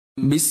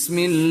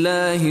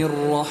বিসমিল্লাহির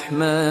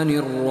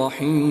রহমানির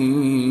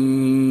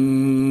রহিম।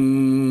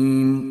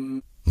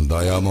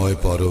 দয়াময়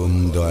পরম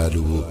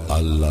দয়ালু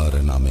আল্লাহর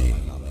নামে।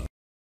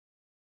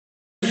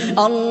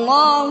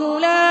 আল্লাহু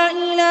লা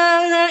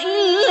ইলাহা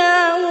ইল্লা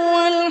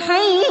হুয়াল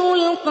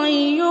হাইয়ুল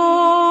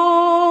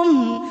কাইয়্যুম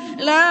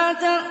লা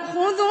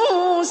তাখুযুহু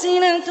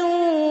সিনাতুন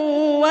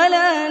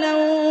ওয়ালা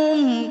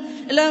নাওম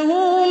লাহু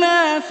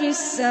মা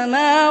ফিস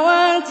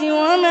সামাওয়াতি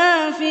ওয়া মা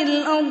ফিল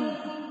আরদ।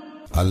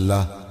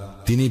 আল্লাহ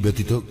তিনি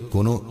ব্যতীত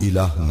কোনো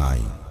ইলাহ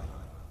নাই,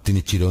 তিনি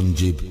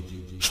চিরঞ্জীব,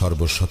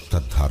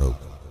 সর্বসত্তার ধারক।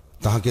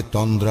 তাহাকে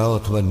তন্দ্রা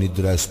অথবা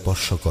নিদ্রা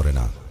স্পর্শ করে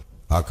না।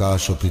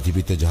 আকাশ ও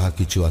পৃথিবীতে যাহা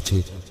কিছু আছে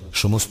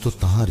সমস্ত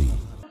তাহারই।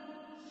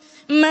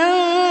 মান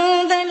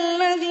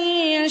যাল্লাযী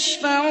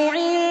ইয়াশফাউ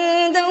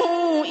ইনদাহু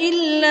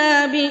ইল্লা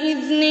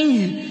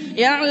বিইযনিহি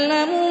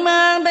ইয়া'লামু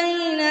মা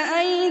বাইনা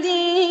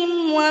আইদিহিম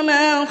ওয়া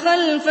মা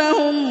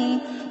খালফাহুম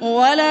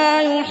ওয়া লা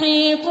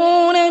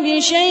ইউহীতুনা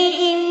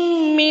বিশাইইন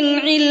মিন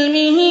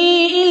ইলমিহি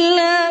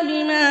ইল্লা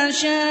বিমা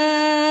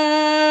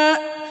শাআ।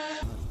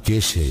 কে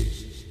সে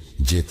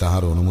যে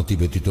তাহার অনুমতি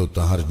ব্যতীত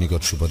তাহার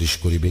নিকট সুপারিশ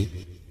করিবে?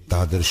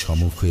 তাহাদের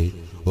সম্মুখে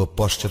ও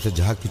পশ্চাতে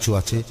যাহা কিছু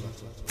আছে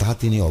তাহা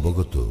তিনি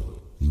অবগত।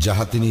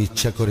 যাহা তিনি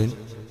ইচ্ছা করেন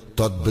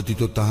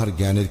তদ্ব্যতীত তাহার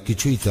জ্ঞানের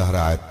কিছুই তাহারা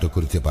আয়ত্ত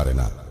করিতে পারে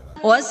না।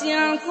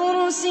 ওয়াসি'a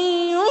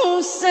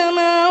কুরসিয়্যুহুস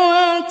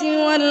সামাওয়াতি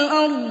ওয়াল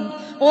আরদ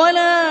ওয়া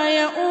লা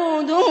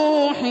ইয়াউদুহু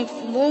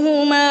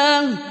হিফযুহুমা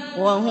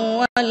ওয়া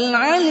হুয়াল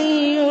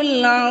আলিয়্যুল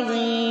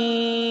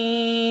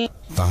আযীম।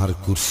 তাহার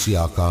কুরসি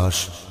আকাশ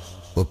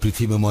ও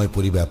পৃথিবীময়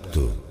পরিব্যাপ্ত,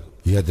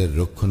 ইহাদের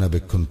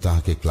রক্ষণাবেক্ষণ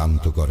তাহাকে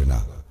ক্লান্ত করে না,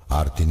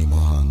 আর তিনি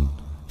মহান,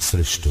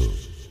 শ্রেষ্ঠ।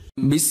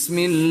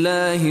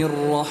 বিসমিল্লাহির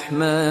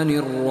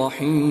রহমানির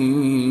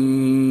রহিম।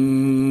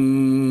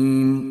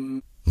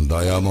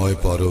 দয়াময়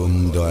পরম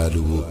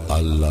দয়ালু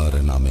আল্লাহর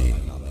নামে।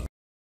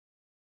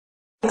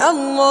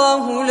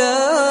 আল্লাহু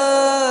লা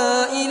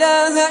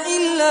ইলাহা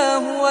ইল্লা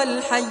হুয়াল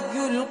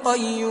হাইয়ুল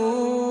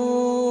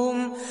কাইয়্যুম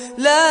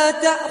লা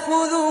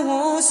তাখুযুহু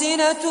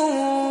সিনাতুন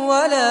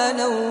ওয়া লা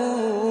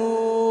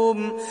নাওম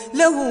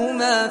লাহু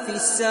মা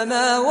ফিস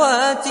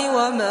সামাওয়াতি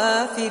ওয়া মা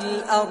ফিল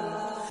আরদ।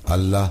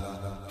 আল্লাহ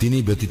তিনি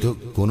ব্যতীত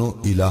কোনো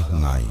ইলাহ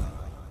নাই,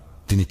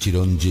 তিনি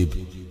চিরঞ্জীব,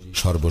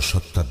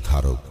 সর্বসত্তার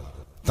ধারক।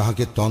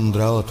 তাহাকে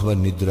তন্দ্রা অথবা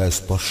নিদ্রা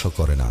স্পর্শ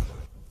করে না।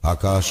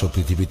 আকাশ ও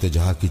পৃথিবীতে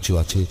যাহা কিছু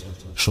আছে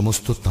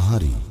সমস্ত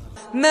তাহারই।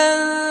 মান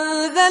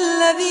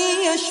যাল্লাযী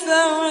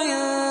ইয়াশফাউ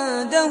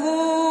ইনদাহু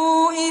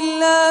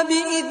ইল্লা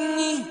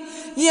বিইযনিহি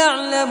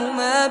ইয়া'লামু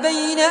মা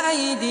বাইনা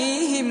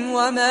আইদিহিম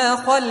ওয়া মা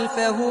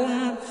খালফাহুম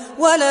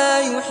ওয়া লা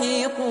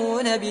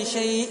ইউহীতুনা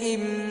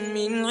বিশাইইন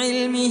মিন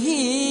ইলমিহি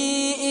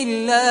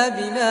ইল্লা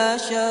বিমা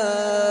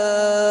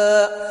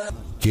শাআ।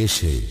 কে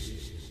সে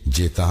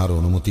যে তাহার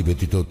অনুমতি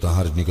ব্যতীত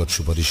তাহার নিকট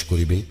সুপারিশ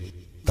করিবে?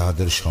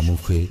 তাহাদের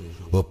সম্মুখে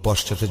ও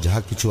পশ্চাতে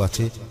যাহা কিছু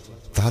আছে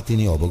তাহা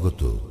তিনি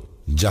অবগত।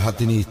 যাহা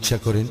তিনি ইচ্ছা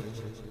করেন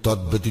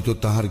তদ্ব্যতীত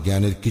তাহার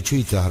জ্ঞানের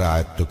কিছুই তাহারা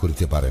আয়ত্ত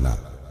করিতে পারে না।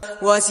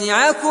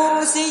 ওয়াসি'a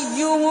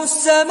কুরসিয়্যুহুস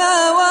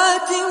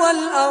সামাওয়াতি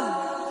ওয়াল আরদ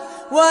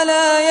ওয়া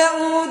লা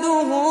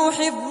ইয়াউদুহু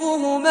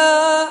হিফযুহুমা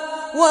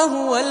ওয়া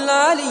হুয়াল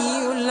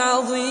আলিয়্যুল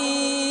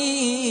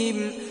আযীম।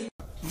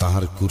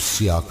 তাহার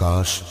কুরসি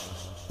আকাশ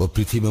ও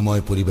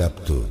পৃথিবীময়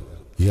পরিব্যাপ্ত,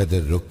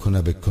 ইহাদের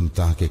রক্ষণাবেক্ষণ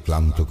তাহাকে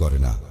ক্লান্ত করে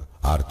না,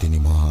 আর তিনি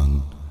মহান,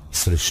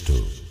 শ্রেষ্ঠ।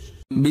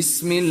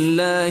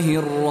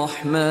 বিসমিল্লাহির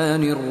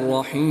রহমানির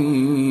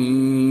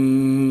রহিম।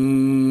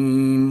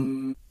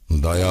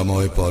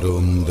 দয়াময়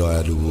পরম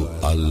দয়ালু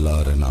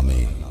আল্লাহর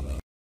নামে।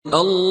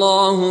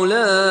 আল্লাহু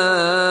লা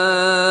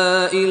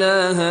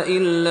ইলাহা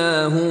ইল্লা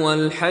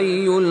হুয়াল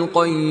হাইয়ুল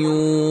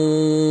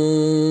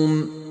কাইয়্যুম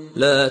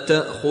লা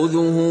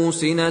তাখুযুহু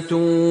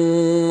সিনাতুন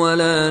ওয়া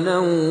লা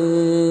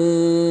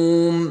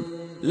নাওম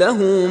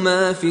লাহু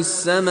মা ফিস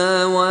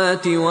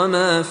সামাওয়াতি ওয়া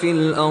মা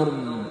ফিল আরদ।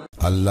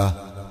 আল্লাহ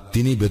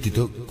তিনি ব্যতীত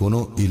কোনো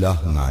ইলাহ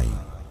নাই,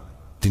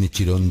 তিনি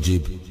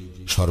চিরঞ্জীব,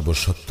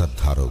 সর্বসত্তার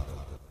ধারক।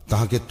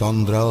 তাহাকে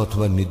তন্দ্রা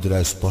অথবা নিদ্রা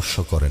স্পর্শ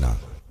করে না।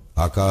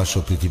 আকাশ ও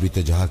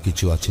পৃথিবীতে যাহা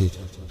কিছু আছে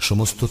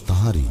সমস্ত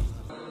তাহারই।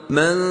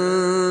 মান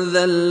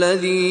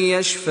যাল্লাযী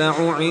ইয়াশফাউ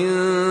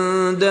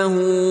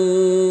ইনদাহু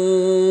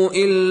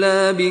ইল্লা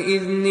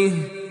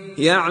বিইযনিহি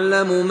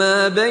ইয়া'লামু মা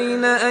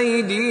বাইনা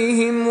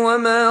আইদিহিম ওয়া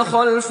মা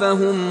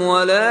খালফাহুম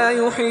ওয়া লা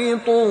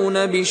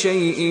ইউহীতুনা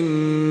বিশাইইন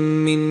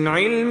মিন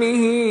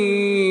ইলমিহি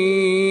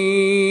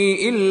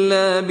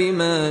ইল্লা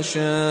বিমা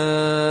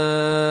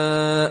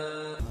শাআ।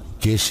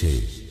 কে সে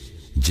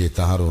যে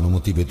তাহার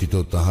অনুমতি ব্যতীত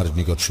তাহার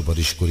নিকট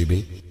সুপারিশ করিবে?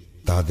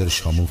 তাহাদের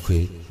সম্মুখে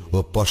ও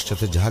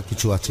পশ্চাতে যাহা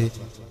কিছু আছে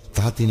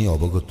তাহা তিনি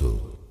অবগত।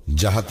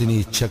 যাহা তিনি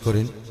ইচ্ছা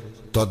করেন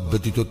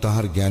তদ্ব্যতীত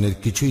তাহার জ্ঞানের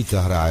কিছুই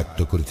তাহারা আয়ত্ত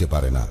করিতে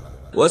পারে না।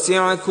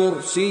 ওয়াসি'a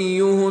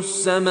কুরসিয়্যুহুস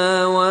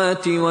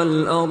সামাওয়াতি ওয়াল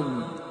আরদ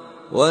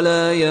ওয়া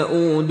লা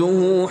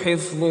ইয়াউদুহু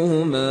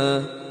হিফযুহুমা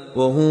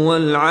ওয়া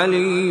হুয়াল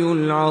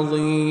আলিয়্যুল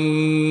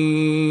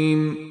আযীম।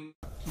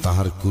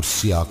 তাহার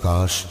কুরসি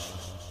আকাশ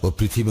ও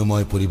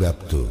পৃথিবীময়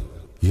পরিব্যাপ্ত,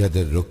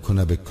 ইহাদের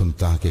রক্ষণাবেক্ষণ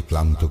তাহাকে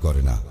ক্লান্ত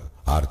করে না,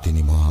 আর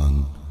তিনি মহান,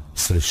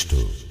 শ্রেষ্ঠ।